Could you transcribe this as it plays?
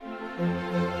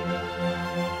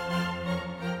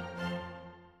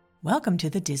Welcome to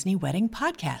the Disney Wedding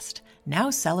Podcast, now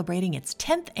celebrating its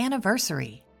 10th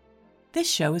anniversary. This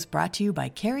show is brought to you by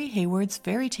Carrie Hayward's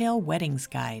Fairy Tale Weddings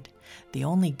Guide, the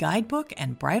only guidebook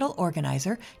and bridal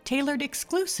organizer tailored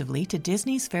exclusively to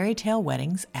Disney's fairy tale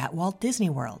weddings at Walt Disney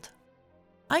World.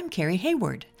 I'm Carrie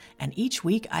Hayward, and each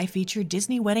week I feature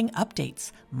Disney wedding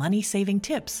updates, money-saving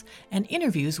tips, and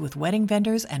interviews with wedding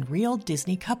vendors and real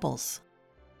Disney couples.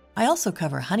 I also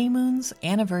cover honeymoons,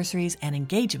 anniversaries, and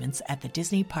engagements at the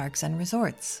Disney parks and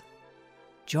resorts.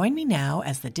 Join me now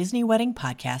as the Disney Wedding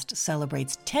Podcast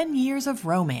celebrates 10 years of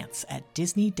romance at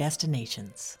Disney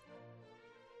destinations.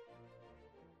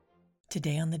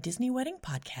 Today on the Disney Wedding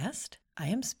Podcast, I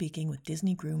am speaking with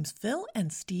Disney grooms Phil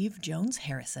and Steve Jones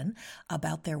Harrison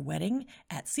about their wedding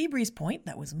at Seabreeze Point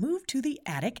that was moved to the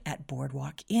attic at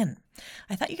Boardwalk Inn.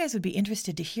 I thought you guys would be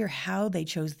interested to hear how they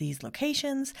chose these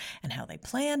locations and how they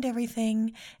planned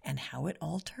everything and how it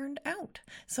all turned out.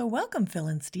 So welcome, Phil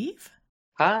and Steve.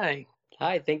 Hi.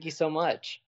 Hi, thank you so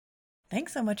much.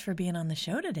 Thanks so much for being on the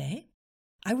show today.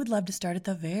 I would love to start at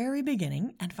the very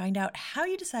beginning and find out how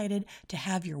you decided to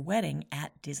have your wedding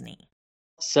at Disney.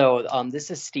 So this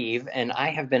is Steve, and I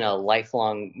have been a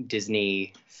lifelong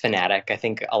Disney fanatic. I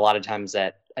think a lot of times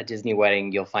at a Disney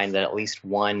wedding, you'll find that at least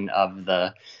one of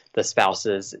the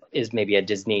spouses is maybe a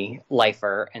Disney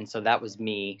lifer, and so that was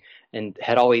me, and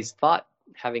had always thought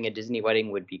having a Disney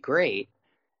wedding would be great.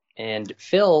 And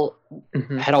Phil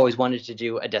had always wanted to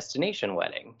do a destination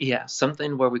wedding. Yeah,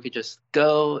 something where we could just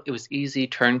go. It was easy,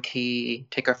 turnkey,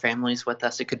 take our families with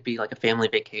us. It could be like a family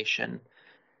vacation.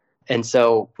 And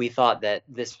so we thought that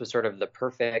this was sort of the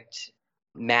perfect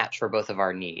match for both of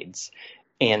our needs.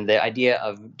 And the idea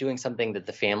of doing something that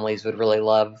the families would really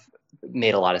love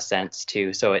made a lot of sense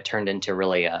too. So it turned into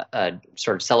really a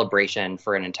sort of celebration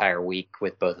for an entire week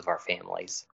with both of our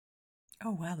families.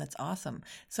 Oh, wow, that's awesome.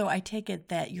 So I take it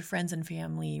that your friends and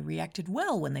family reacted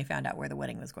well when they found out where the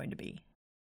wedding was going to be.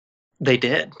 They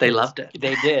did. They loved it.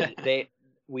 They did.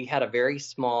 We had a very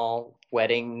small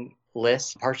wedding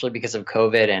list, partially because of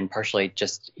COVID and partially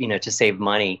just, to save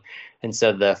money. And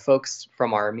so the folks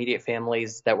from our immediate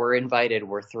families that were invited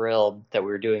were thrilled that we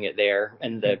were doing it there.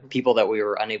 And the people that we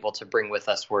were unable to bring with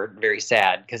us were very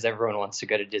sad because everyone wants to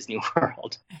go to Disney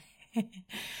World.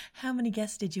 How many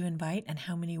guests did you invite and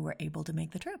how many were able to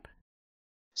make the trip?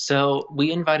 So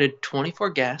we invited 24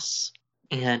 guests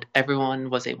and everyone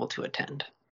was able to attend.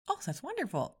 Oh, that's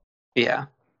wonderful. Yeah.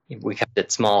 We kept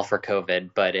it small for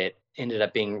COVID, but it ended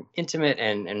up being intimate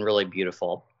and really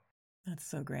beautiful. That's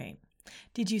so great.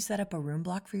 Did you set up a room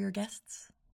block for your guests?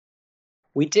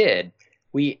 We did.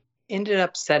 We ended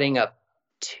up setting up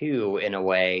two in a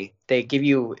way. They give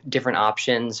you different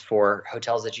options for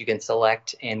hotels that you can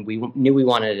select, and we knew we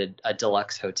wanted a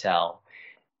deluxe hotel.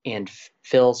 And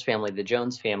Phil's family, the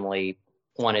Jones family,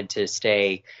 wanted to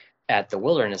stay at the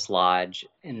Wilderness Lodge,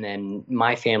 and then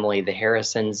my family, the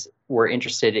Harrisons, were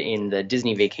interested in the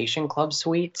Disney Vacation Club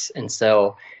suites, and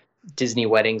so Disney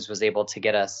Weddings was able to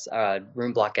get us a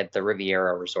room block at the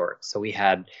Riviera Resort. So we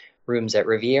had rooms at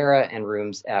Riviera and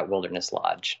rooms at Wilderness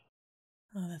Lodge.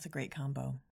 Oh, that's a great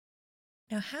combo.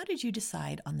 Now, how did you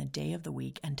decide on the day of the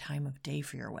week and time of day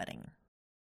for your wedding?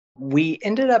 We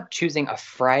ended up choosing a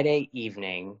Friday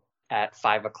evening at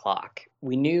 5:00.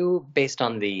 We knew based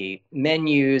on the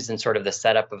menus and sort of the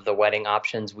setup of the wedding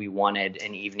options, we wanted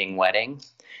an evening wedding.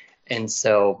 And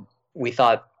so we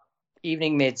thought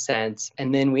evening made sense.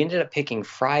 And then we ended up picking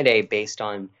Friday based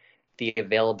on the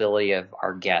availability of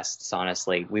our guests,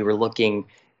 honestly. We were looking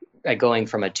at going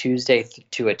from a Tuesday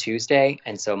to a Tuesday.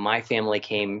 And so my family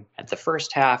came at the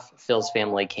first half, Phil's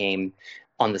family came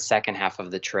on the second half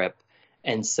of the trip.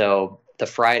 And so the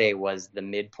Friday was the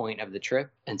midpoint of the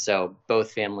trip. And so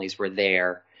both families were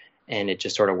there, and it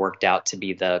just sort of worked out to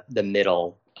be the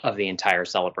middle of the entire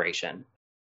celebration.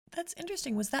 That's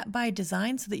interesting. Was that by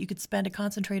design so that you could spend a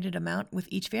concentrated amount with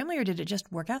each family, or did it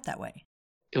just work out that way?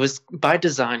 It was by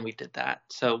design we did that.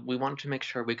 So we wanted to make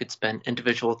sure we could spend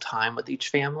individual time with each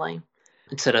family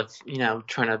instead of,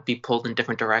 trying to be pulled in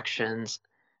different directions.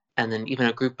 And then even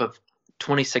a group of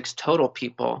 26 total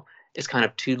people is kind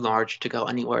of too large to go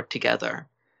anywhere together.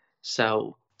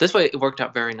 So this way it worked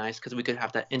out very nice because we could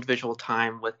have that individual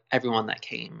time with everyone that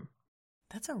came.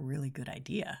 That's a really good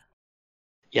idea.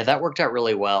 Yeah, that worked out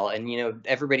really well. And,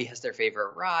 everybody has their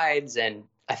favorite rides, and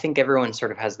I think everyone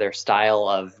sort of has their style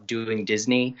of doing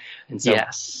Disney. And so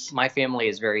yes, my family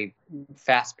is very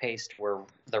fast-paced. We're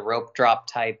the rope drop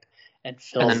type. And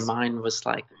then mine was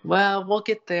like, well, we'll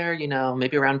get there,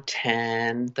 maybe around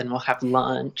 10. Then we'll have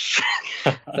lunch.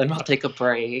 Then we'll take a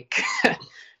break.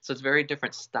 So it's very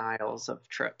different styles of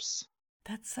trips.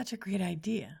 That's such a great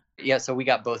idea. Yeah, so we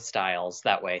got both styles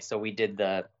that way. So we did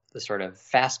the sort of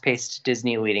fast-paced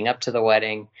Disney leading up to the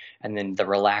wedding, and then the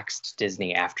relaxed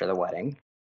Disney after the wedding.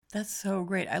 That's so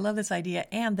great. I love this idea,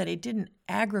 and that it didn't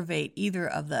aggravate either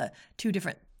of the two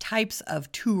different types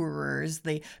of tourers.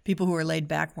 The people who were laid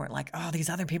back weren't like, oh, these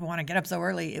other people want to get up so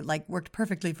early. It like worked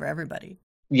perfectly for everybody.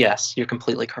 Yes, you're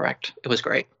completely correct. It was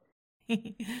great.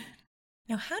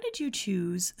 Now, how did you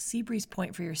choose Seabreeze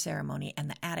Point for your ceremony and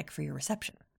the attic for your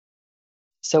reception?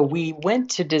 So we went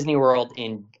to Disney World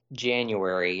in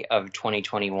January of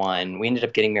 2021. We ended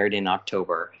up getting married in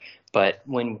October. But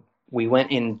when we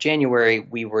went in January,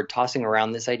 we were tossing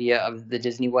around this idea of the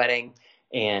Disney wedding.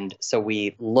 And so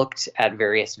we looked at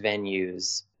various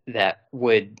venues that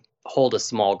would hold a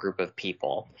small group of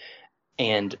people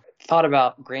and thought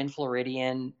about Grand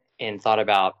Floridian and thought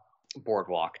about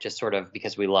Boardwalk, just sort of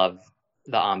because we love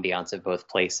the ambiance of both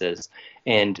places.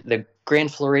 And the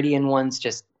Grand Floridian ones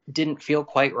just didn't feel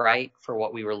quite right for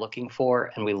what we were looking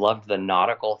for. And we loved the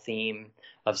nautical theme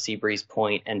of Seabreeze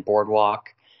Point and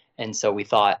Boardwalk. And so we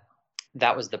thought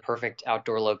that was the perfect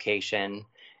outdoor location.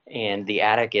 And the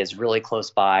attic is really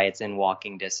close by. It's in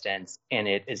walking distance and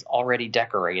it is already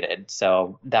decorated.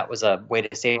 So that was a way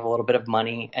to save a little bit of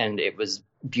money. And it was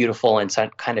beautiful and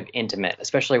kind of intimate,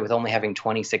 especially with only having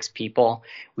 26 people.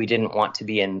 We didn't want to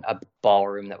be in a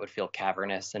ballroom that would feel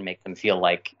cavernous and make them feel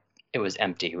like it was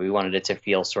empty. We wanted it to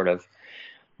feel sort of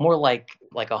more like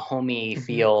a homey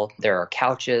feel. There are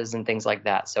couches and things like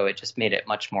that. So it just made it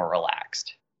much more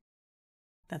relaxed.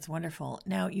 That's wonderful.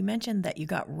 Now, you mentioned that you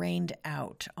got rained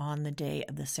out on the day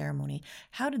of the ceremony.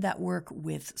 How did that work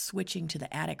with switching to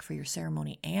the attic for your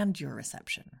ceremony and your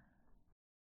reception?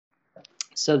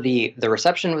 So the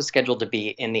reception was scheduled to be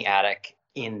in the attic,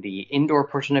 in the indoor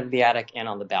portion of the attic and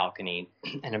on the balcony.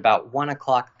 And about 1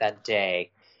 o'clock that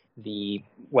day, the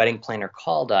wedding planner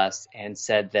called us and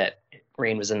said that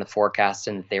rain was in the forecast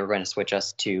and that they were going to switch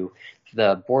us to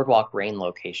the Boardwalk Rain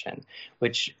location,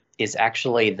 which is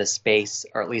actually the space,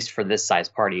 or at least for this size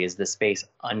party, is the space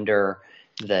under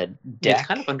the deck. It's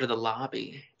kind of under the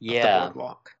lobby of the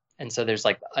Boardwalk. And so there's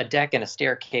like a deck and a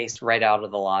staircase right out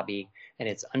of the lobby, and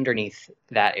it's underneath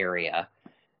that area.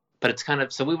 But it's kind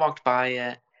of, so we walked by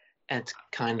it, and it's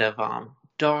kind of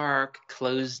dark,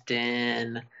 closed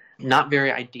in, not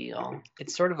very ideal.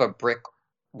 It's sort of a brick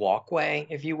walkway,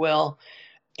 if you will.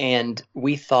 And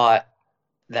we thought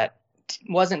that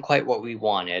wasn't quite what we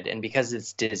wanted. And because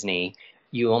it's Disney,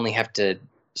 you only have to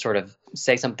sort of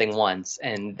say something once.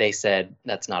 And they said,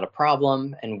 that's not a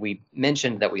problem. And we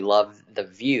mentioned that we love the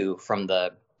view from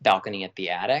the balcony at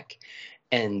the attic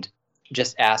and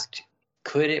just asked,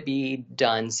 could it be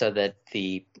done so that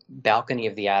the balcony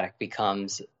of the attic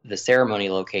becomes the ceremony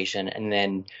location and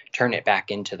then turn it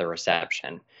back into the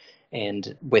reception?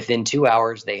 And within 2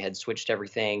 hours, they had switched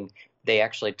everything. They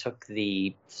actually took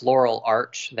the floral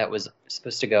arch that was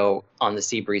supposed to go on the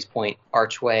Seabreeze Point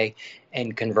archway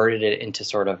and converted it into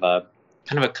sort of a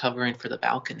kind of a covering for the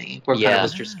balcony where it kind of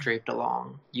was just draped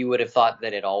along. You would have thought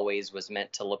that it always was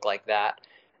meant to look like that.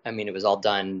 I mean, it was all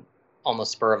done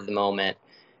almost spur of the moment.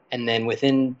 And then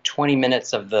within 20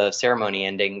 minutes of the ceremony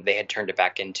ending, they had turned it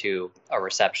back into a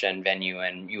reception venue,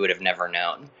 and you would have never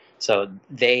known. So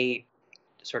they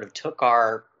sort of took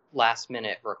our last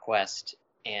minute request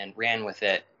and ran with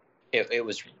it. It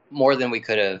was more than we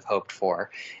could have hoped for.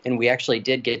 And we actually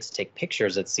did get to take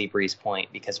pictures at Seabreeze Point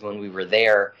because when we were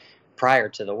there prior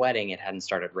to the wedding, it hadn't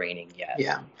started raining yet.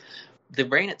 Yeah. The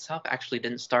rain itself actually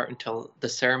didn't start until the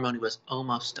ceremony was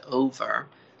almost over.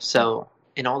 So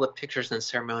in all the pictures in the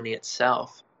ceremony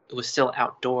itself, it was still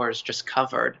outdoors, just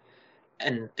covered.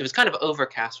 And it was kind of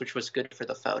overcast, which was good for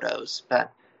the photos.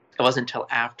 But it wasn't until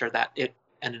after that it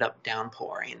ended up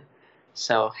downpouring.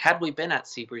 So had we been at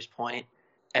Seabreeze Point,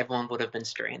 everyone would have been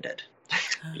stranded.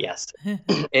 Yes.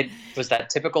 It was that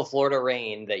typical Florida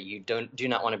rain that you do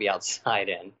not want to be outside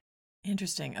in.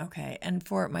 Interesting. Okay. And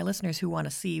for my listeners who want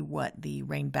to see what the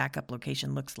rain backup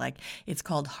location looks like, it's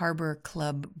called Harbor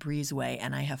Club Breezeway,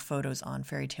 and I have photos on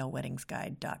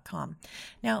fairytaleweddingsguide.com.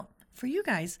 Now, for you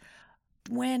guys,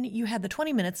 when you had the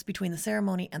 20 minutes between the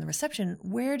ceremony and the reception,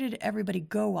 where did everybody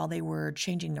go while they were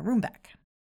changing the room back?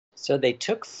 So they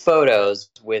took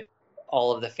photos with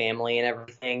all of the family and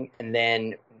everything, and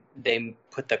then they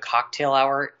put the cocktail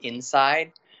hour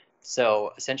inside.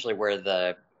 So essentially where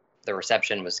the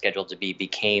reception was scheduled to be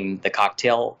became the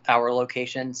cocktail hour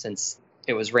location since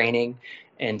it was raining.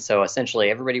 And so essentially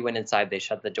everybody went inside, they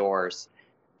shut the doors,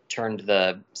 turned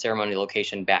the ceremony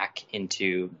location back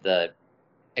into the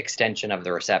extension of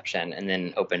the reception, and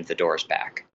then opened the doors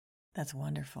back. That's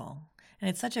wonderful. And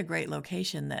it's such a great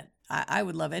location that I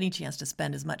would love any chance to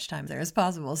spend as much time there as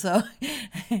possible. So,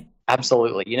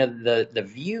 Absolutely. The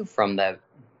view from the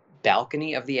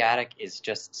balcony of the attic is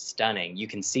just stunning. You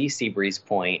can see Seabreeze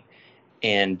Point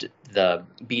and the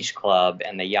beach club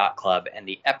and the yacht club and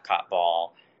the Epcot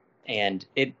ball. And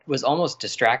it was almost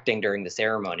distracting during the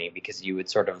ceremony because you would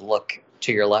sort of look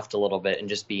to your left a little bit and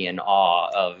just be in awe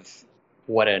of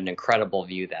what an incredible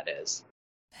view that is.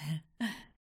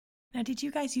 Now, did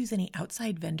you guys use any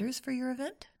outside vendors for your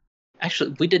event?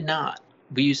 Actually, we did not.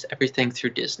 We used everything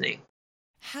through Disney.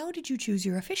 How did you choose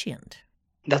your officiant?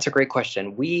 That's a great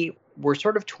question. We were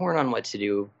sort of torn on what to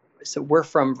do. So we're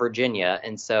from Virginia,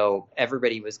 and so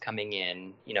everybody was coming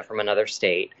in, from another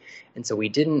state. And so we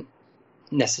didn't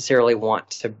necessarily want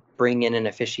to bring in an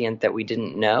officiant that we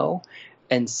didn't know.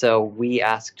 And so we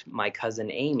asked my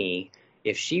cousin Amy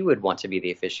if she would want to be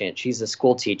the officiant. She's a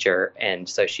school teacher, and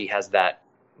so she has that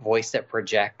voice that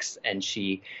projects, and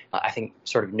she, I think,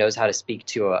 sort of knows how to speak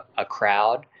to a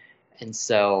crowd. And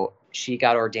so she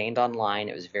got ordained online.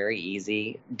 It was very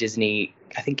easy. Disney,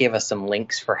 I think, gave us some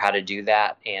links for how to do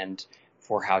that and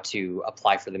for how to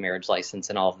apply for the marriage license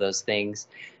and all of those things.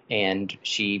 And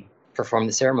she performed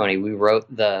the ceremony. We wrote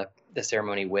the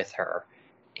ceremony with her,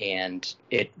 and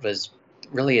it was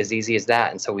really as easy as that.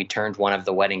 And so we turned one of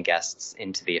the wedding guests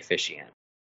into the officiant.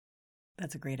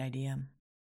 That's a great idea.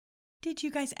 Did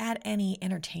you guys add any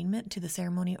entertainment to the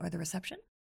ceremony or the reception?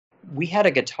 We had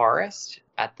a guitarist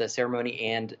at the ceremony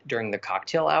and during the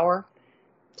cocktail hour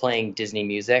playing Disney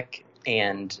music,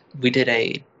 and we did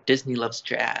a Disney Loves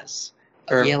Jazz.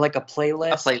 Like a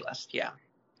playlist. A playlist, yeah.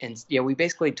 And we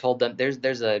basically told them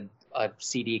there's a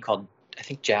CD called, I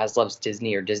think, Jazz Loves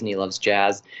Disney or Disney Loves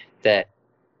Jazz that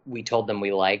we told them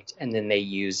we liked, and then they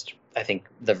used, I think,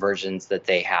 the versions that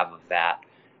they have of that.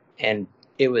 And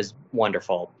it was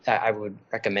wonderful. I would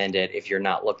recommend it if you're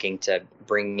not looking to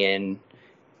bring in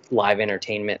live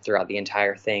entertainment throughout the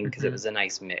entire thing, because it was a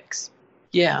nice mix.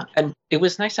 Yeah, and it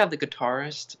was nice to have the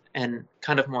guitarist and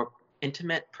kind of more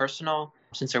intimate, personal,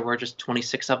 since there were just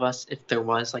 26 of us. If there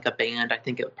was like a band, I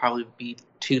think it would probably be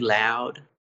too loud.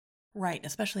 Right,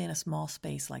 especially in a small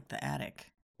space like the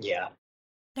attic. Yeah.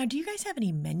 Now, do you guys have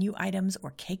any menu items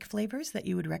or cake flavors that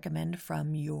you would recommend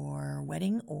from your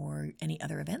wedding or any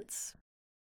other events?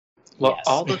 Well, Yes.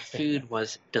 all the food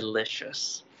was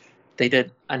delicious. They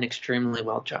did an extremely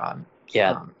well job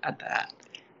at that.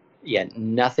 Yeah,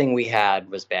 nothing we had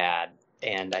was bad.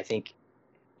 And I think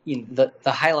the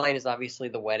highlight is obviously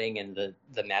the wedding and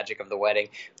the magic of the wedding.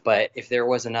 But if there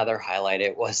was another highlight,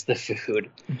 it was the food.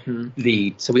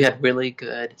 Mm-hmm. So we had really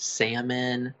good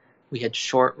salmon. We had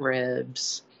short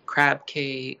ribs, crab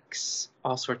cakes,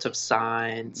 all sorts of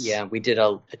sides. Yeah, we did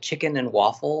a chicken and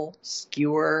waffle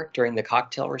skewer during the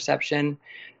cocktail reception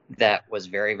that was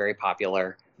very, very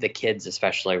popular. The kids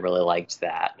especially really liked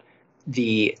that.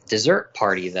 The dessert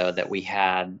party, though, that we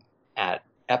had at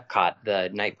Epcot the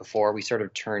night before, we sort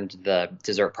of turned the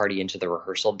dessert party into the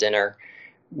rehearsal dinner,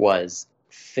 was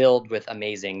filled with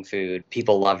amazing food.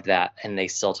 People loved that, and they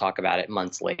still talk about it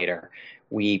months later.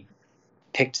 We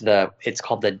picked it's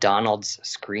called the Donald's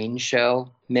Screen Show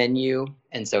menu,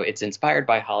 and so it's inspired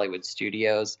by Hollywood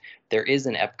Studios. There is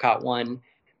an Epcot one,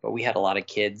 but we had a lot of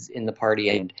kids in the party,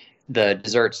 and the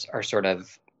desserts are sort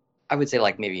of, I would say,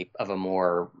 like maybe of a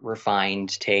more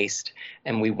refined taste,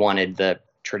 and we wanted the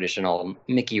traditional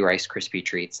Mickey Rice Krispie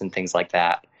treats and things like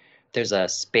that. There's a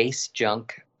space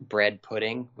junk bread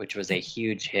pudding, which was a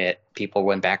huge hit. People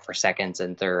went back for seconds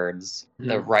and thirds.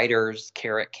 The writer's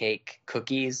carrot cake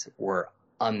cookies were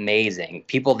amazing.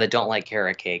 People that don't like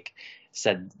carrot cake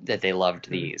said that they loved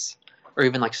these. Or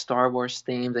even like Star Wars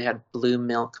themed. They had blue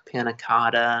milk panna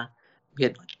cotta. We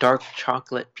had dark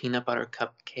chocolate peanut butter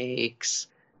cupcakes.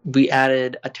 We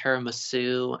added a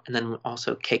tiramisu and then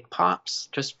also cake pops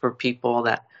just for people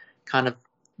that kind of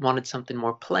wanted something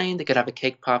more plain. They could have a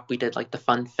cake pop. We did like the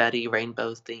funfetti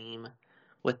rainbow theme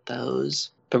with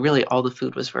those. But really all the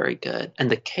food was very good. And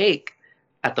the cake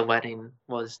at the wedding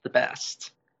was the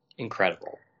best.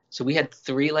 Incredible. So we had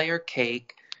 3-layer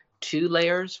cake. 2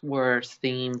 layers were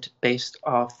themed based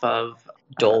off of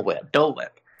Dole Whip. Dole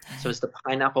Whip. So it's the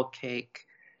pineapple cake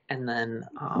and then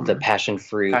the passion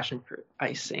fruit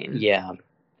icing. Yeah.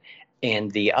 And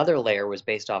the other layer was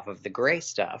based off of the gray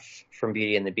stuff from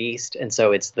Beauty and the Beast. And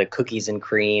so it's the cookies and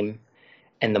cream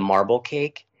and the marble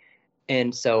cake.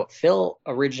 And so Phil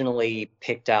originally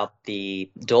picked out the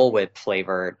Dole Whip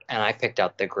flavor, and I picked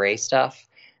out the gray stuff.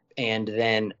 And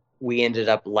then we ended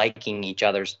up liking each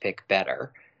other's pick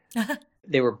better.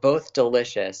 They were both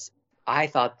delicious. I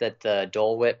thought that the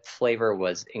Dole Whip flavor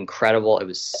was incredible. It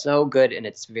was so good, and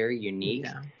it's very unique.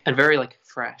 Yeah. And very, like,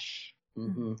 fresh.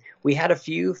 Mm-hmm. We had a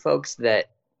few folks that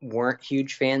weren't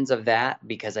huge fans of that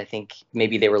because I think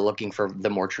maybe they were looking for the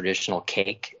more traditional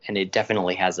cake, and it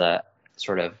definitely has a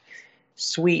sort of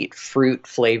sweet fruit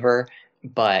flavor.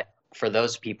 But for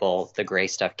those people, the gray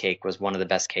stuff cake was one of the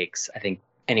best cakes I think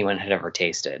anyone had ever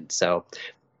tasted. So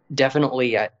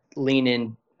definitely lean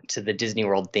in to the Disney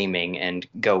World theming and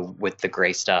go with the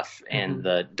gray stuff and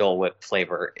the Dole Whip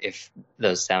flavor if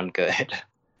those sound good.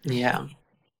 Yeah.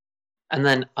 And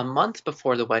then a month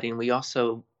before the wedding, we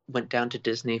also went down to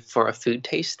Disney for a food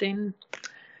tasting.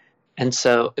 And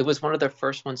so it was one of their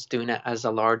first ones doing it as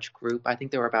a large group. I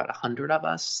think there were about 100 of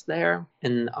us there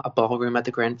in a ballroom at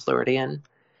the Grand Floridian.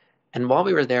 And while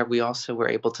we were there, we also were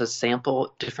able to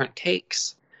sample different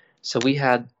cakes. So we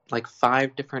had like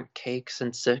 5 different cakes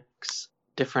and 6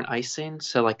 different icings.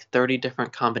 So like 30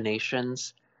 different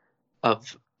combinations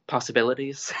of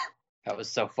possibilities. That was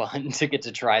so fun to get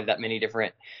to try that many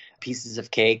different pieces of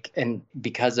cake. And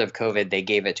because of COVID, they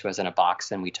gave it to us in a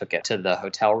box and we took it to the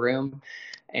hotel room.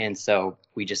 And so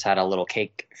we just had a little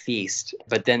cake feast.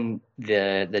 But then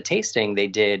the tasting, they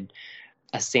did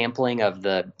a sampling of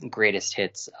the greatest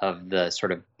hits of the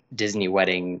sort of Disney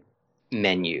wedding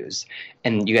menus.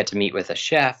 And you got to meet with a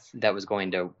chef that was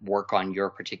going to work on your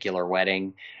particular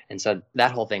wedding. And so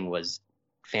that whole thing was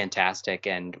fantastic.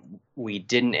 And we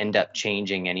didn't end up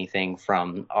changing anything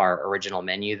from our original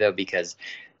menu, though, because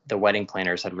the wedding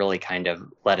planners had really kind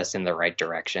of led us in the right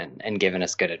direction and given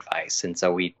us good advice. And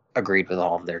so we agreed with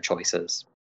all of their choices.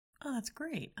 Oh, that's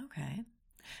great. Okay.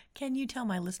 Can you tell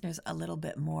my listeners a little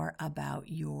bit more about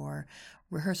your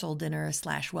rehearsal dinner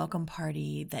 / welcome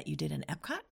party that you did in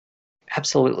Epcot?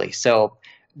 Absolutely. So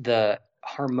the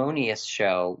Harmonious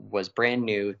show was brand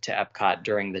new to Epcot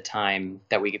during the time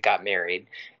that we got married.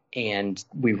 And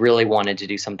we really wanted to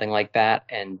do something like that.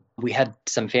 And we had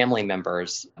some family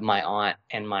members, my aunt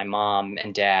and my mom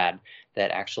and dad,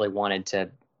 that actually wanted to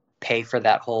pay for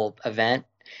that whole event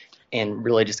and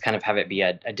really just kind of have it be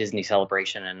a Disney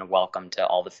celebration and a welcome to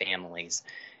all the families.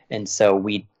 And so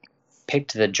we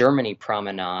picked the Germany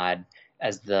Promenade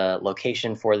as the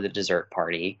location for the dessert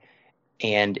party.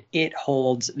 And it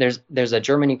holds, there's a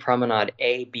Germany Promenade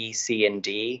A, B, C, and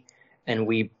D, and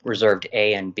we reserved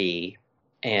A and B.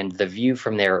 And the view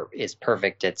from there is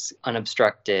perfect. It's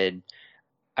unobstructed.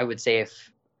 I would say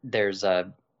if there's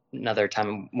another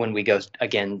time when we go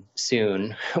again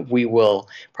soon, we will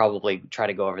probably try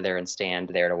to go over there and stand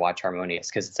there to watch Harmonious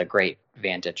because it's a great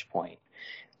vantage point.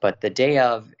 But the day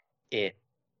of, it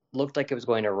looked like it was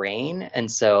going to rain.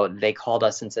 And so they called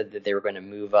us and said that they were going to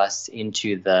move us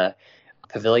into the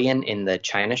pavilion in the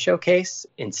China showcase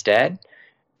instead.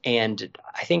 And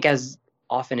I think as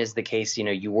often is the case,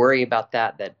 you worry about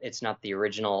that it's not the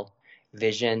original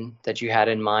vision that you had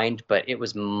in mind, but it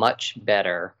was much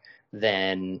better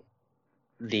than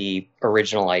the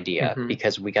original idea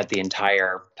because we got the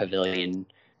entire pavilion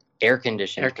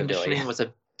air-conditioned. Air conditioning was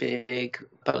a big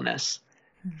bonus.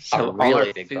 So all really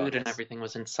our big food bonus. And everything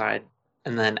was inside.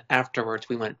 And then afterwards,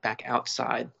 we went back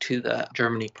outside to the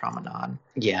Germany Promenade.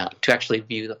 Yeah. To actually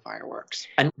view the fireworks.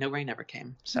 And no rain ever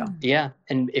came. So yeah.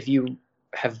 And if you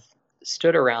have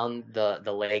stood around the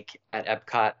lake at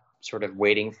Epcot sort of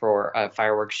waiting for a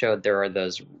fireworks show, there are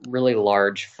those really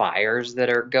large fires that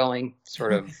are going,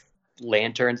 sort of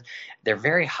lanterns. They're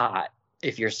very hot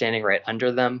if you're standing right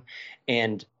under them.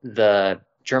 And the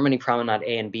Germany Promenade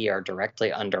A and B are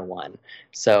directly under one.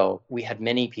 So we had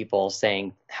many people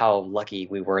saying how lucky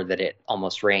we were that it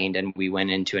almost rained and we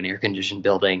went into an air-conditioned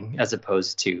building as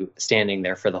opposed to standing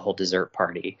there for the whole dessert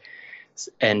party.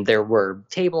 And there were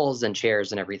tables and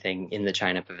chairs and everything in the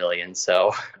China Pavilion.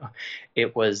 So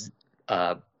it was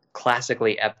a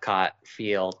classically Epcot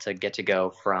feel to get to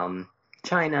go from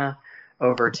China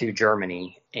over to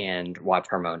Germany and watch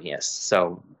Harmonious.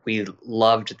 So we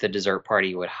loved the dessert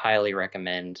party, would highly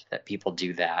recommend that people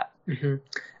do that. And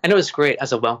it was great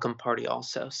as a welcome party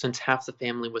also, since half the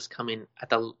family was coming at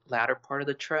the latter part of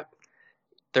the trip.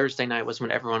 Thursday night was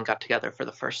when everyone got together for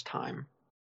the first time.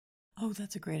 Oh,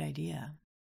 that's a great idea.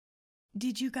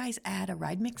 Did you guys add a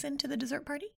ride mix into the dessert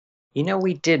party?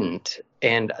 We didn't.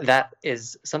 And that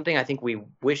is something I think we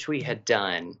wish we had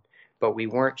done, but we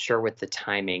weren't sure with the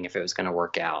timing if it was going to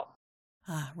work out.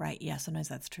 Ah, right. Yeah, sometimes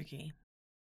that's tricky.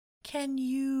 Can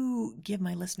you give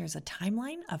my listeners a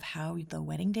timeline of how the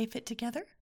wedding day fit together?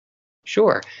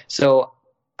 Sure. So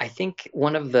I think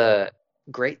one of the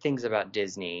great things about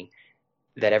Disney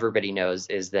that everybody knows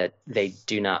is that they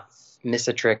do not miss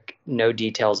a trick. No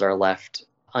details are left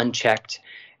unchecked.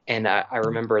 And I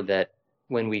remember that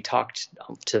when we talked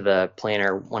to the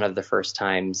planner one of the first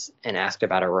times and asked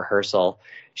about a rehearsal,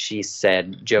 she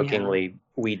said jokingly,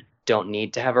 we don't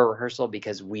need to have a rehearsal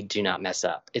because we do not mess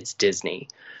up. It's Disney.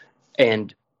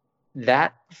 And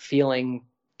that feeling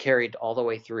carried all the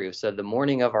way through. So the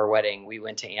morning of our wedding, we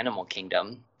went to Animal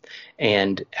Kingdom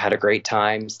and had a great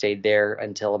time, stayed there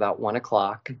until about 1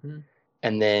 o'clock,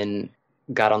 and then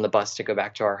got on the bus to go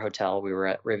back to our hotel. We were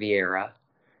at Riviera.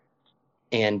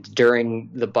 And during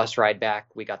the bus ride back,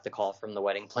 we got the call from the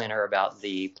wedding planner about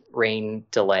the rain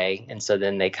delay. And so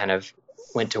then they kind of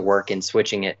went to work in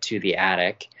switching it to the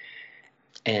attic.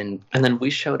 And then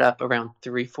we showed up around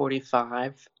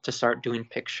 3:45 to start doing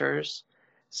pictures.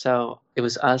 So it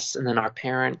was us and then our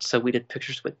parents. So we did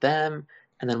pictures with them.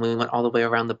 And then we went all the way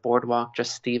around the boardwalk,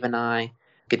 just Steve and I,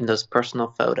 getting those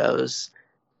personal photos.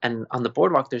 And on the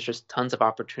boardwalk, there's just tons of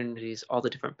opportunities, all the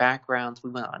different backgrounds. We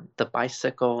went on the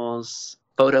bicycles,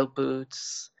 photo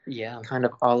booths, kind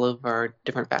of all over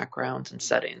different backgrounds and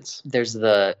settings. There's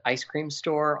the ice cream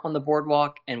store on the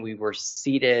boardwalk, and we were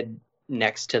seated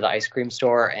next to the ice cream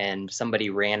store, and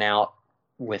somebody ran out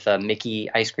with a Mickey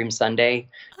ice cream sundae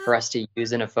for us to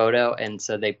use in a photo. And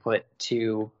so they put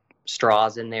 2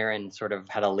 straws in there and sort of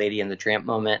had a Lady and the Tramp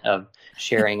moment of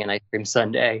sharing an ice cream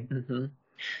sundae.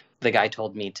 The guy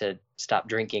told me to stop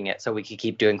drinking it so we could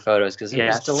keep doing photos because it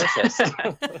was delicious.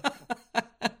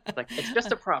 Like, it's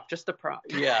just a prop,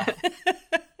 Yeah.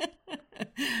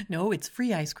 No, it's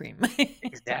free ice cream.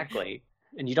 Exactly.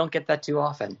 And you don't get that too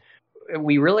often.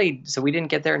 We didn't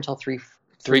get there until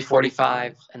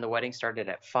 3:45, and the wedding started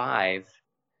at 5.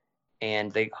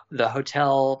 And the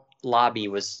hotel lobby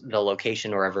was the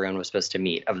location where everyone was supposed to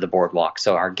meet of the boardwalk.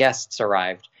 So our guests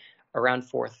arrived around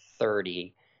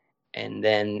 4:30. And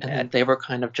then they were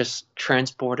kind of just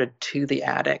transported to the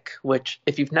attic, which,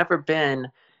 if you've never been,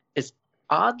 is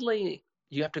oddly,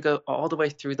 you have to go all the way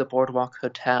through the Boardwalk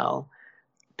Hotel,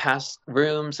 past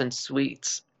rooms and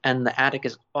suites, and the attic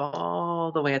is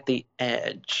all the way at the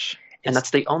edge. And that's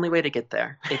the only way to get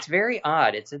there. It's very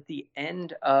odd. It's at the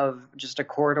end of just a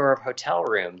corridor of hotel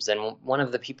rooms. And one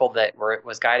of the people that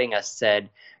was guiding us said,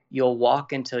 you'll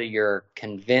walk until you're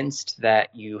convinced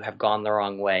that you have gone the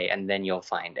wrong way, and then you'll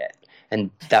find it.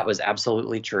 And that was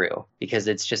absolutely true, because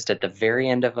it's just at the very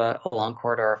end of a long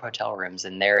corridor of hotel rooms,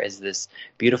 and there is this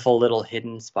beautiful little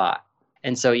hidden spot.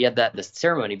 And so, the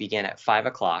ceremony began at 5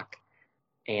 o'clock,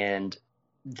 and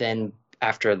then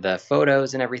after the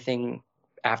photos and everything,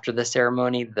 after the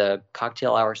ceremony, the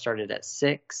cocktail hour started at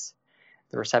 6,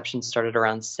 the reception started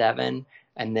around 7,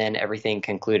 and then everything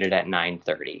concluded at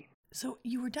 9:30. So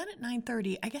you were done at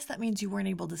 9:30. I guess that means you weren't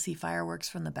able to see fireworks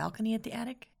from the balcony at the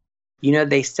attic?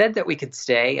 They said that we could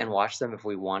stay and watch them if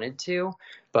we wanted to,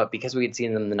 but because we had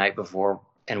seen them the night before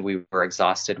and we were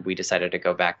exhausted, we decided to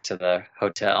go back to the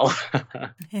hotel.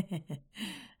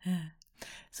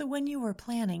 So when you were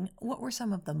planning, what were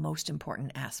some of the most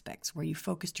important aspects where you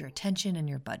focused your attention and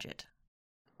your budget?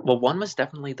 Well, one was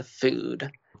definitely the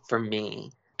food for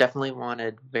me. Definitely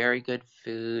wanted very good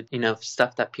food,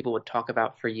 stuff that people would talk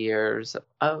about for years.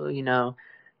 Oh,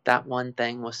 that one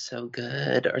thing was so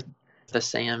good, or the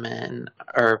salmon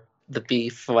or the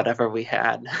beef, whatever we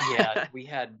had. Yeah, we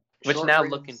had which now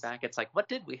ribs. Looking back, it's like, what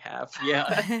did we have?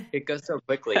 Yeah, it goes so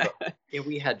quickly. But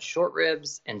we had short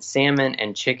ribs and salmon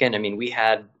and chicken. I mean, we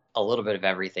had a little bit of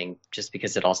everything just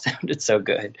because it all sounded so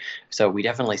good. So we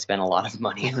definitely spent a lot of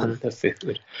money on the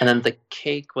food. And then the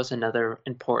cake was another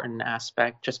important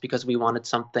aspect, just because we wanted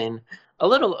something a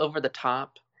little over the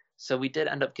top. So we did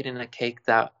end up getting a cake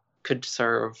that could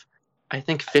serve, I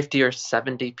think, 50 or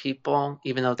 70 people,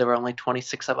 even though there were only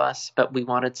 26 of us. But we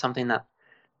wanted something that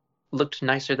looked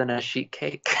nicer than a sheet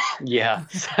cake. Yeah.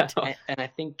 And I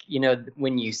think,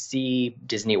 when you see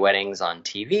Disney weddings on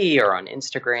TV or on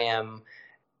Instagram,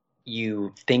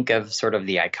 you think of sort of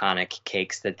the iconic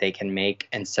cakes that they can make.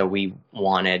 And so we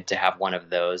wanted to have one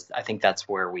of those. I think that's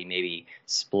where we maybe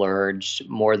splurged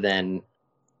more than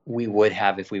we would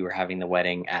have if we were having the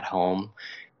wedding at home.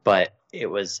 But it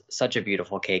was such a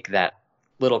beautiful cake. That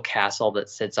little castle that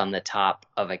sits on the top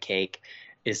of a cake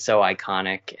is so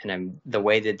iconic. And the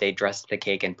way that they dressed the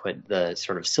cake and put the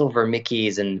sort of silver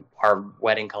Mickeys, and our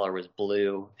wedding color was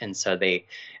blue. And so they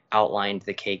outlined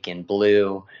the cake in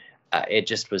blue. It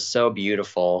just was so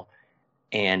beautiful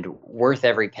and worth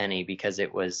every penny because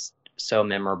it was so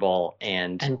memorable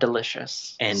and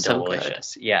delicious. And so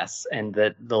delicious. Good. Yes. And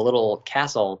the little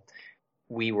castle,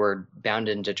 we were bound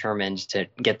and determined to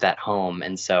get that home.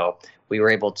 And so we were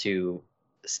able to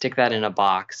stick that in a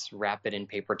box, wrap it in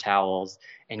paper towels,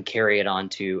 and carry it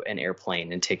onto an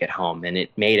airplane and take it home. And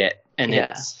it made it. And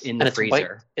it's in the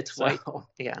freezer. It's white.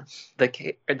 Yeah. The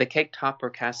cake topper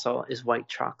castle is white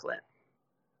chocolate.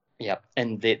 Yep.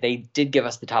 And they did give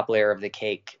us the top layer of the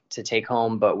cake to take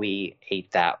home, but we ate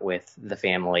that with the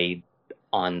family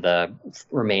on the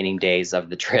remaining days of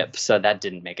the trip. So that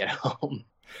didn't make it home.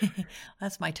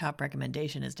 That's my top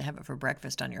recommendation, is to have it for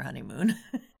breakfast on your honeymoon.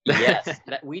 Yes,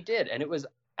 that we did, and it was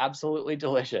absolutely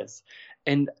delicious.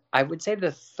 And I would say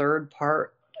the third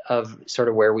part of sort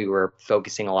of where we were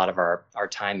focusing a lot of our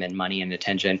time and money and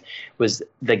attention was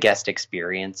the guest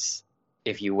experience,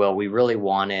 if you will. We really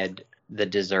wanted the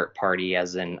dessert party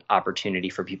as an opportunity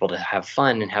for people to have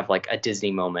fun and have like a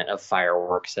Disney moment of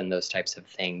fireworks and those types of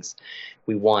things.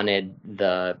 We wanted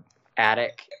the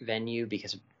attic venue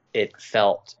because it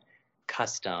felt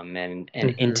custom and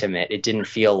intimate. It didn't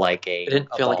feel like It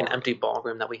didn't feel like an ballroom. empty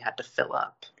ballroom that we had to fill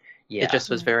up. Yeah. It just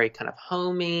was very kind of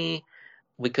homey.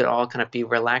 We could all kind of be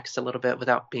relaxed a little bit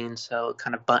without being so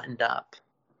kind of buttoned up.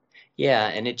 Yeah,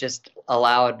 and it just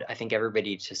allowed, I think,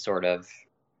 everybody to sort of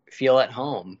feel at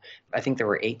home. I think there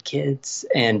were 8 kids,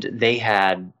 and they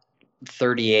had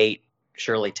 38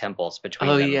 Shirley Temples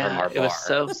between them from our bar. It was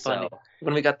so funny.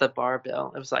 When we got the bar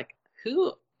bill, it was like,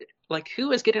 who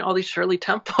is getting all these Shirley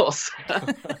Temples?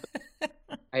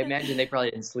 I imagine they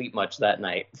probably didn't sleep much that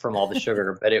night from all the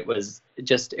sugar, but it was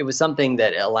something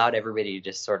that allowed everybody to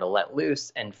just sort of let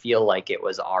loose and feel like it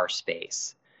was our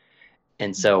space.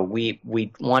 And so we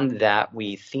wanted that.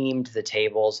 We themed the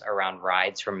tables around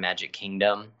rides from Magic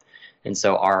Kingdom. And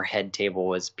so our head table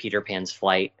was Peter Pan's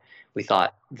Flight. We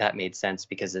thought that made sense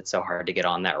because it's so hard to get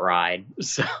on that ride.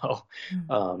 So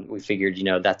we figured,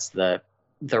 that's the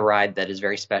ride that is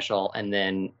very special. And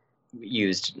then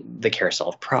used the Carousel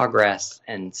of Progress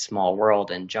and Small World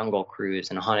and Jungle Cruise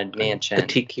and Haunted Mansion. The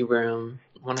Tiki Room.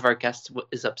 One of our guests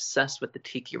is obsessed with the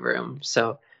Tiki Room.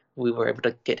 So we were able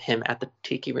to get him at the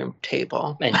Tiki Room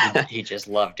table. And he just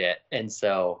loved it.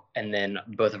 And then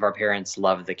both of our parents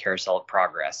loved the Carousel of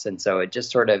Progress. And so it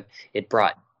just it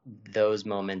brought those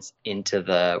moments into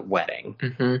the wedding.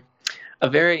 Mm-hmm. A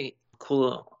very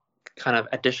cool kind of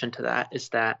addition to that is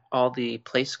that all the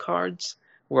place cards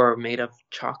were made of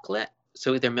chocolate.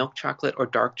 So either milk chocolate or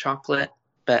dark chocolate,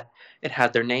 but it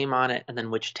had their name on it and then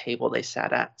which table they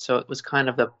sat at. So it was kind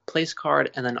of the place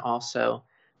card and then also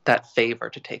that favor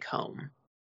to take home.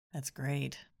 That's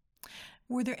great.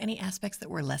 Were there any aspects that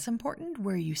were less important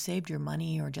where you saved your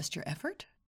money or just your effort?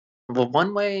 Well,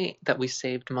 one way that we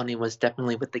saved money was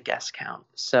definitely with the guest count.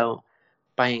 So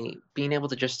by being able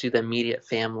to just do the immediate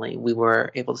family, we were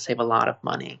able to save a lot of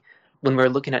money. When we were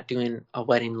looking at doing a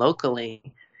wedding locally,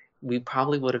 we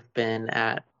probably would have been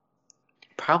at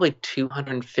probably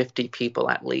 250 people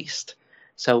at least.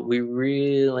 So we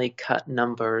really cut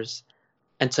numbers.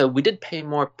 And so we did pay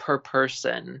more per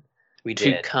person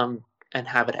to come and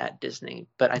have it at Disney.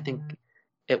 But I think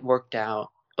it worked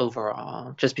out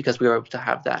overall just because we were able to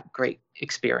have that great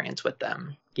experience with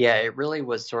them. Yeah, it really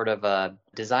was sort of a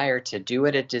desire to do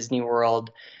it at Disney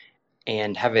World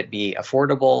and have it be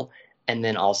affordable and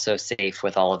then also safe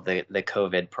with all of the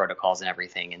COVID protocols and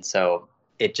everything. And so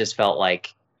it just felt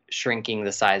like shrinking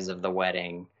the size of the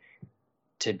wedding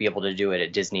to be able to do it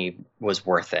at Disney was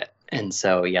worth it. And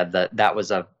so, yeah, that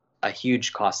was a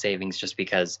huge cost savings just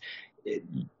because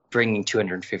bringing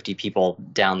 250 people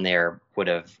down there would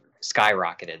have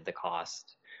skyrocketed the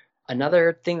cost.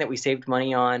 Another thing that we saved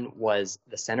money on was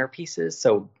the centerpieces.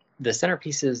 So the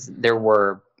centerpieces, there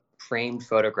were framed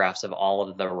photographs of all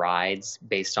of the rides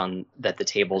based on that the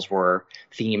tables were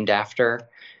themed after.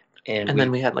 And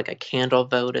then we had like a candle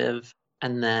votive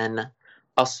and then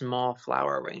a small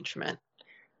flower arrangement.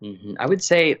 Mm-hmm. I would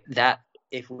say that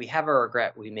if we have a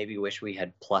regret, we maybe wish we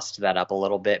had plussed that up a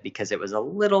little bit because it was a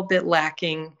little bit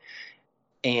lacking.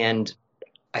 And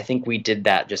I think we did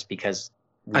that just because.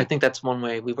 I think that's one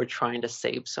way we were trying to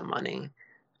save some money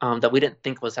that we didn't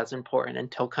think was as important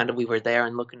until kind of we were there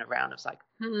and looking around. It was like,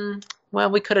 well,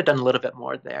 we could have done a little bit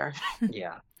more there.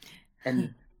 Yeah.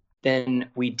 And then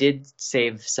we did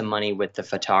save some money with the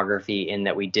photography in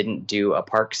that we didn't do a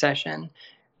park session.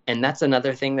 And that's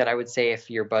another thing that I would say if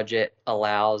your budget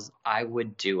allows, I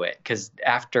would do it. Because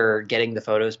after getting the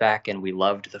photos back and we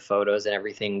loved the photos and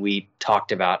everything, we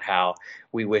talked about how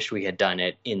we wish we had done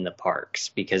it in the parks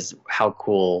because how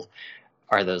cool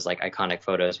are those like iconic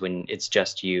photos when it's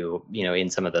just you in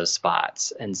some of those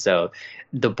spots. And so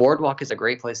the boardwalk is a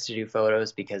great place to do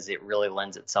photos because it really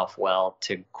lends itself well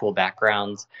to cool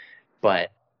backgrounds.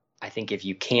 But I think if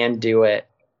you can do it,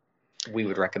 we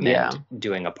would recommend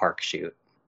doing a park shoot.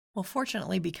 Well,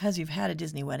 fortunately, because you've had a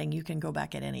Disney wedding, you can go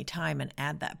back at any time and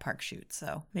add that park shoot.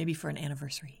 So maybe for an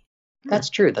anniversary. That's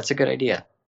true. That's a good idea.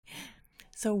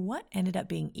 So what ended up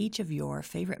being each of your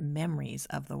favorite memories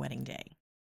of the wedding day?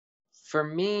 For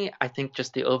me, I think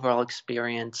just the overall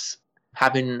experience,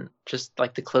 having just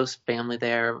like the close family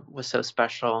there was so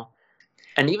special.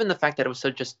 And even the fact that it was so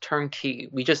just turnkey,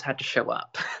 we just had to show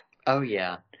up. Oh,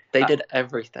 yeah. They did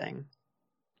everything.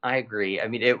 I agree. I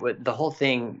mean, the whole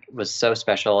thing was so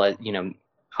special.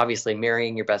 Obviously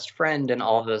marrying your best friend and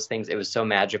all of those things. It was so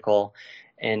magical,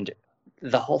 and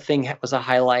the whole thing was a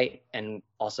highlight and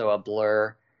also a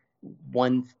blur.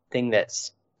 One thing that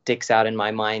sticks out in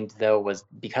my mind, though, was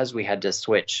because we had to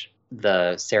switch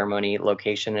the ceremony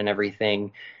location and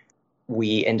everything,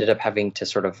 we ended up having to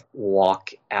sort of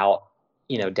walk out,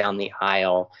 down the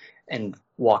aisle and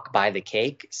walk by the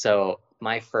cake. So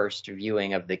my first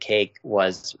viewing of the cake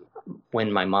was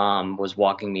when my mom was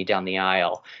walking me down the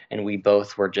aisle, and we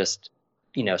both were just,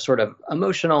 sort of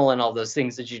emotional and all those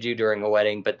things that you do during a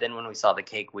wedding. But then when we saw the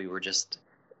cake, we were just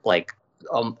like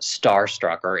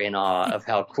starstruck or in awe of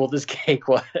how cool this cake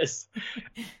was.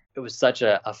 It was such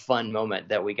a fun moment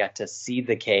that we got to see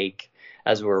the cake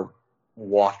as we're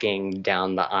walking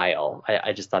down the aisle.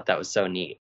 I just thought that was so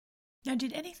neat. Now,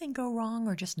 did anything go wrong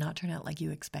or just not turn out like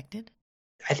you expected?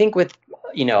 I think with,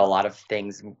 a lot of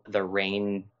things, the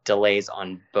rain delays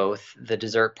on both the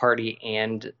dessert party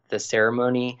and the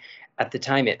ceremony, at the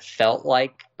time it felt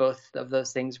like both of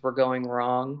those things were going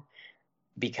wrong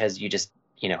because you just,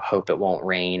 hope it won't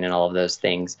rain and all of those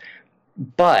things.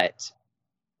 But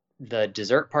the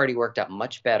dessert party worked out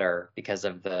much better because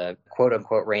of the quote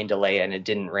unquote rain delay, and it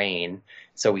didn't rain.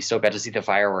 So we still got to see the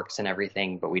fireworks and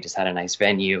everything, but we just had a nice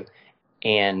venue.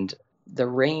 And the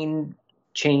rain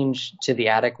change to the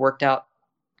attic worked out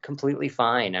completely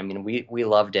fine. I mean, we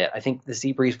loved it. I think the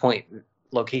Sea Breeze Point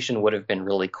location would have been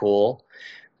really cool,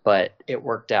 but it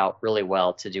worked out really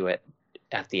well to do it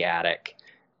at the attic.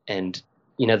 And,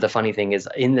 the funny thing is,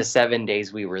 in the 7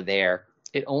 days we were there,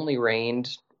 it only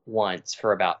rained once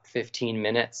for about 15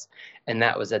 minutes, and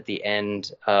that was at the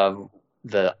end of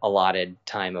the allotted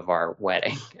time of our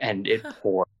wedding, and it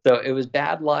poured. So it was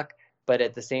bad luck, but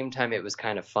at the same time it was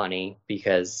kind of funny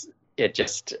because it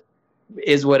just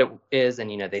is what it is, and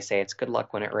they say it's good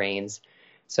luck when it rains.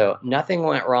 So nothing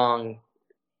went wrong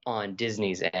on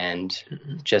Disney's end.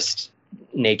 Just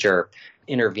nature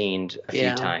intervened a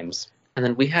few times. And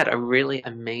then we had a really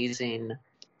amazing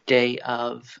day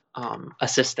of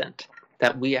assistant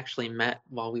that we actually met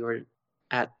while we were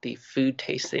at the food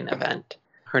tasting event.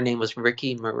 Her name was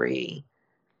Ricky Marie,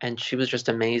 and she was just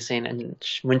amazing. And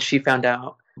when she found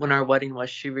out when our wedding was,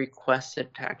 she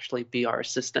requested to actually be our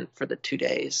assistant for the 2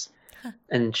 days.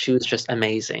 And she was just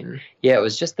amazing. Yeah, it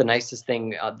was just the nicest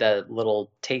thing. The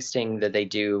little tasting that they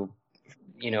do,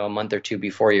 a month or two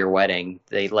before your wedding,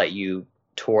 they let you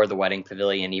tour the wedding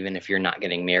pavilion, even if you're not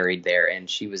getting married there. And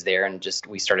she was there, and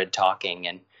we started talking,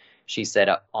 and she said,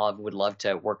 I would love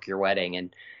to work your wedding.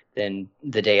 And then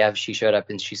the day of, she showed up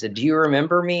and she said, do you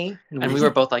remember me? And we were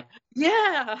both like,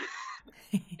 yeah.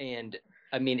 And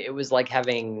I mean, it was like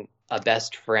having a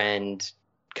best friend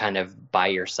kind of by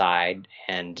your side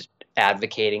and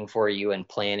advocating for you and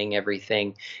planning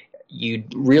everything. You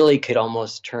really could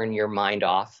almost turn your mind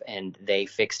off, and they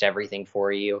fixed everything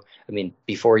for you. I mean,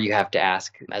 before you have to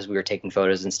ask, as we were taking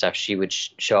photos and stuff, she would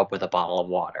show up with a bottle of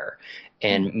water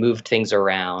and moved things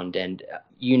around, and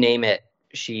you name it,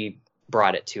 she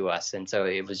brought it to us. And so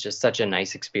it was just such a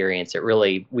nice experience.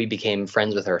 We became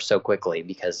friends with her so quickly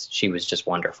because she was just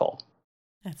wonderful.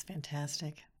 That's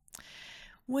fantastic.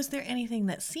 Was there anything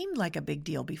that seemed like a big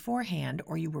deal beforehand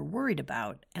or you were worried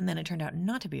about, and then it turned out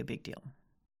not to be a big deal?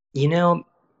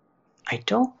 I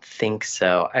don't think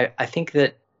so. I think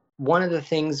that one of the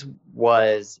things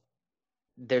was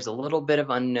there's a little bit of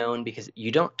unknown because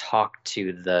you don't talk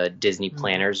to the Disney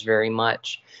planners very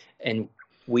much. And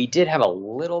we did have a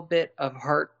little bit of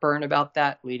heartburn about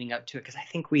that leading up to it because I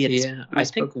think we had...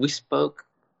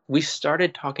 We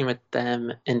started talking with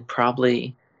them in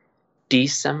probably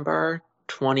December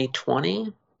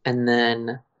 2020. And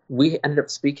then we ended up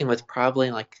speaking with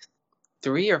probably like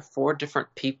 3 or 4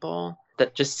 different people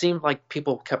that just seemed like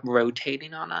people kept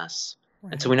rotating on us.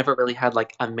 Right. And so we never really had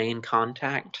like a main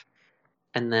contact.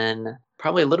 And then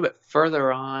probably a little bit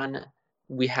further on,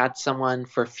 we had someone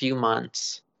for a few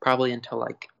months, probably until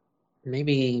like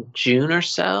maybe June or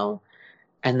so.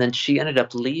 And then she ended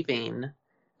up leaving.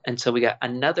 And so we got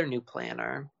another new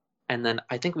planner. And then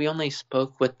I think we only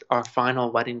spoke with our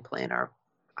final wedding planner,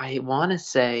 I want to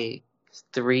say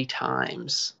 3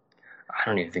 times. I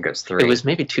don't even think it was 3. It was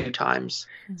maybe 2 times.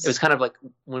 It was kind of like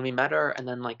when we met her and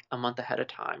then like a month ahead of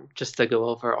time just to go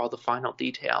over all the final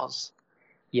details.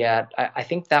 Yeah, I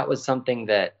think that was something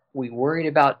that we worried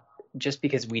about just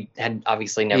because we had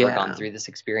obviously never gone through this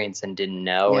experience and didn't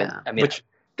know. Yeah. And, Which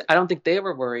I don't think they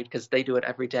were worried because they do it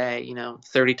every day,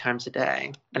 30 times a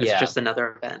day. And it's just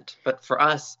another event. But for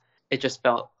us, it just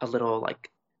felt a little like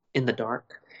in the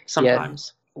dark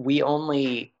sometimes. Yeah, we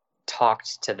only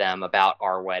talked to them about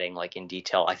our wedding like in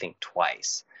detail, I think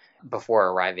twice. before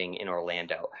arriving in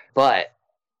Orlando. But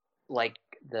like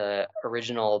the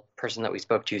original person that we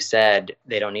spoke to said,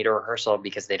 they don't need a rehearsal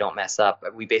because they don't mess up.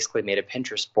 We basically made a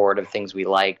Pinterest board of things we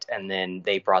liked, and then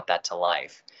they brought that to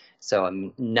life.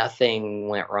 So nothing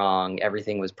went wrong.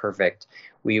 Everything was perfect.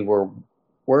 We were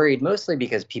worried mostly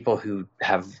because people who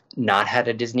have not had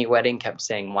a Disney wedding kept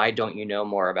saying, why don't you know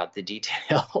more about the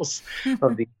details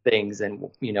of these things? And,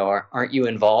 aren't you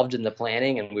involved in the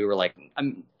planning? And we were like,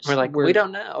 we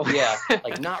don't know. Yeah,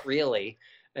 like not really.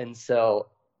 And so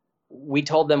we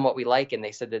told them what we like, and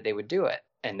they said that they would do it,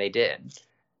 and they did.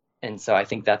 And so I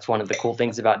think that's one of the cool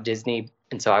things about Disney.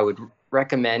 And so I would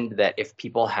recommend that if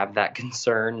people have that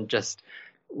concern, just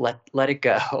let it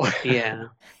go. Yeah.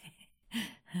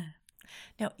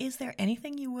 Now, is there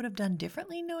anything you would have done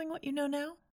differently knowing what you know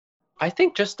now? I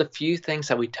think just a few things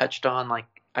that we touched on, like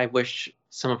I wish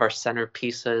some of our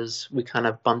centerpieces we kind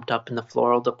of bumped up in the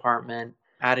floral department,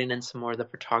 adding in some more of the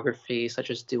photography, such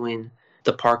as doing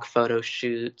the park photo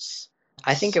shoots.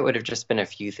 I think it would have just been a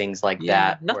few things like Yeah,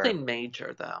 that. nothing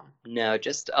major, though. No,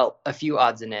 just a few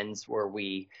odds and ends where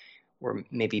we were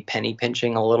maybe penny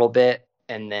pinching a little bit.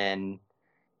 And then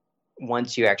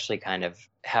once you actually kind of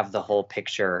have the whole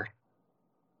picture,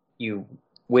 you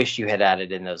wish you had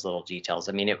added in those little details.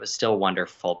 I mean, it was still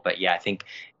wonderful. But yeah, I think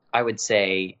I would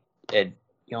say you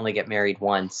only get married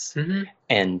once. Mm-hmm.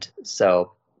 And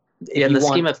so... in the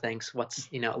scheme of things, what's,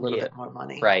 a little bit more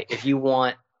money. Right. If you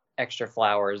want extra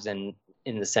flowers in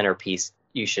the centerpiece,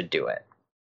 you should do it.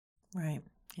 Right.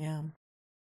 Yeah.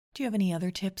 Do you have any other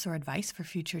tips or advice for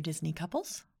future Disney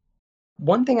couples?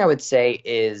 One thing I would say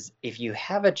is if you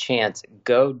have a chance,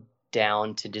 go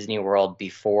down to Disney World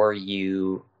before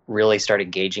you really start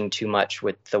engaging too much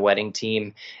with the wedding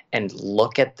team and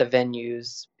look at the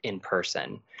venues in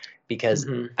person. Because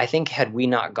I think had we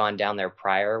not gone down there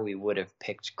prior, we would have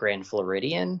picked Grand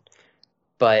Floridian.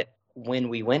 But when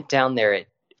we went down there,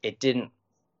 it didn't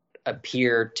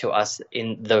appear to us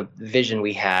in the vision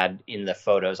we had in the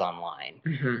photos online.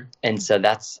 Mm-hmm. And so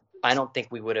I don't think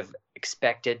we would have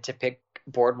expected to pick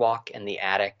Boardwalk and the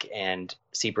Attic and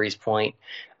Seabreeze Point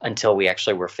until we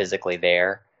actually were physically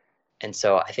there. And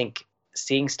so I think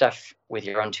seeing stuff with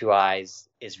your own two eyes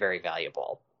is very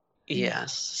valuable.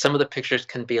 Yes, some of the pictures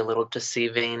can be a little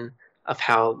deceiving of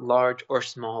how large or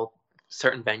small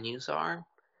certain venues are.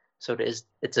 So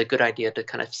it's a good idea to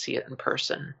kind of see it in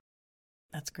person.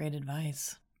 That's great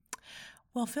advice.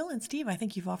 Well, Phil and Steve, I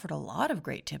think you've offered a lot of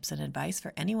great tips and advice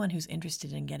for anyone who's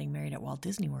interested in getting married at Walt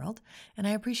Disney World, and I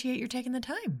appreciate your taking the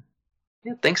time.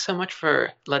 Yeah, thanks so much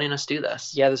for letting us do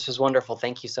this. Yeah, this was wonderful.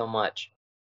 Thank you so much.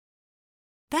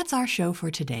 That's our show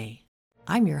for today.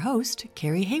 I'm your host,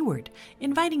 Carrie Hayward,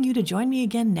 inviting you to join me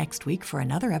again next week for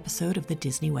another episode of the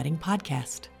Disney Wedding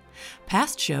Podcast.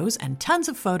 Past shows and tons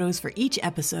of photos for each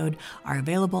episode are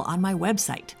available on my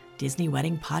website,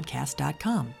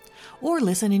 DisneyWeddingPodcast.com, or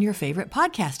listen in your favorite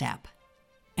podcast app.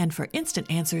 And for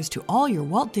instant answers to all your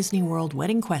Walt Disney World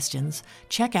wedding questions,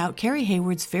 check out Carrie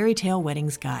Hayward's Fairy Tale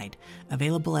Weddings Guide,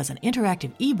 available as an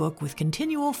interactive ebook with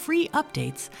continual free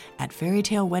updates at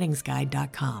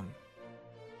fairytaleweddingsguide.com.